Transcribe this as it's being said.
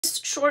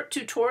short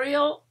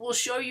tutorial will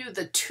show you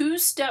the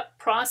two-step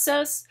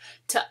process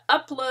to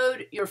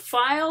upload your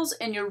files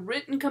and your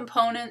written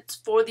components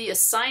for the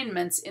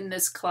assignments in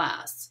this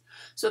class.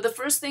 So the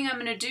first thing I'm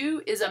going to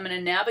do is I'm going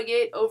to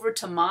navigate over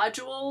to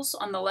Modules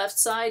on the left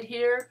side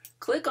here,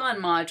 click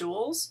on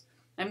Modules.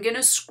 I'm going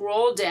to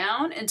scroll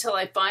down until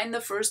I find the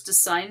first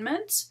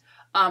assignment,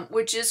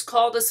 which is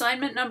called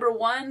Assignment Number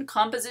 1,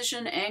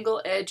 Composition,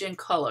 Angle, Edge, and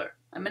Color.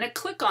 I'm going to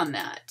click on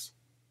that.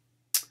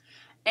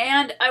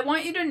 And I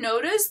want you to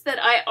notice that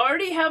I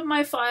already have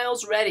my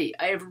files ready.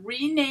 I have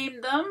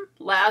renamed them,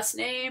 last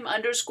name,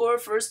 underscore,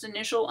 first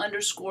initial,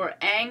 underscore,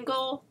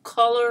 angle,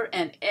 color,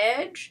 and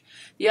edge.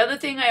 The other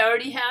thing I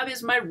already have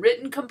is my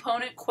written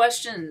component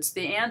questions,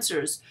 the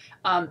answers.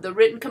 The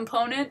written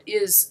component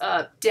is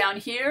down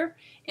here,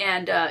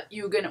 and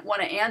you're going to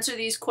want to answer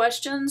these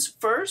questions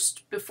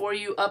first before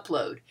you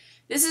upload.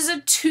 This is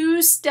a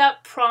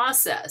two-step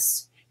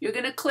process. You're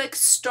going to click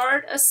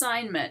Start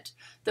Assignment.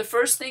 The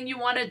first thing you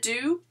want to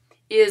do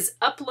is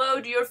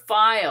upload your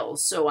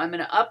files. So I'm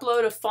going to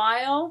upload a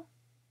file.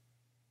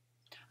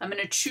 I'm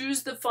going to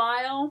choose the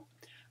file.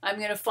 I'm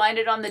going to find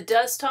it on the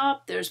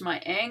desktop. There's my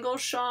angle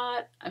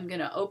shot. I'm going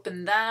to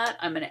open that.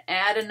 I'm going to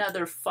add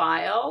another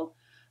file.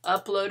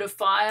 Upload a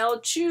file.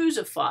 Choose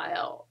a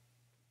file.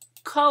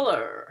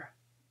 Color.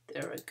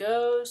 There it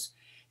goes.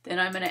 Then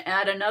I'm going to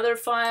add another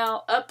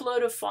file.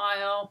 Upload a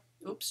file.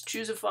 Oops,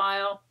 choose a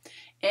file.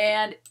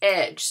 And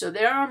edge. So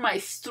there are my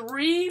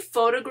 3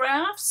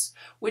 photographs,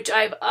 which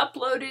I've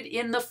uploaded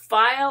in the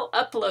file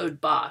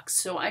upload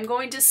box. So I'm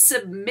going to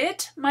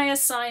submit my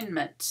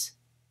assignment.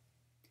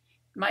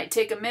 It might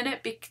take a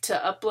minute to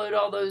upload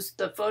all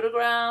the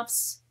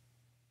photographs.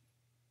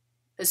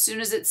 As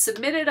soon as it's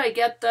submitted, I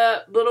get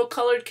the little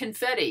colored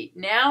confetti.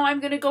 Now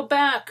I'm going to go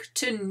back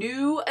to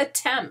New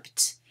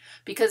Attempt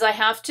because I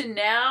have to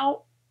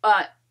now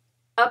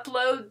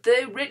upload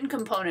the written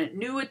component.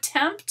 New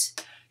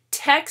Attempt.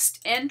 Text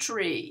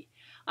entry.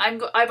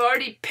 I've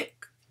already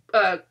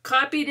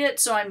copied it,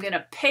 so I'm going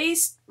to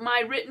paste my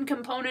written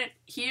component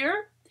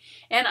here,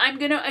 and I'm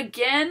going to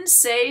again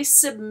say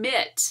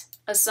submit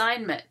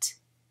assignment.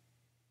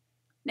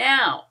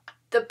 Now,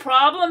 the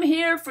problem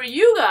here for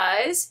you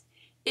guys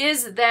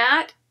is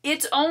that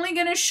it's only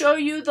going to show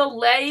you the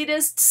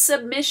latest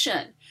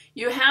submission.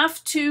 You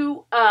have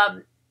to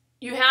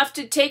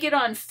take it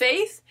on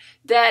faith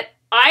that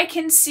I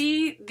can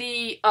see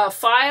the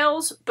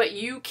files, but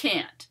you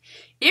can't.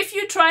 If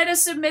you try to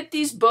submit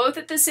these both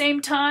at the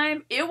same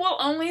time, it will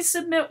only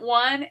submit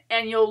one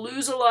and you'll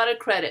lose a lot of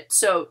credit.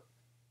 So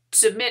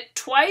submit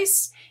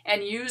twice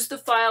and use the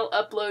file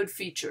upload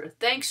feature.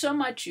 Thanks so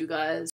much, you guys.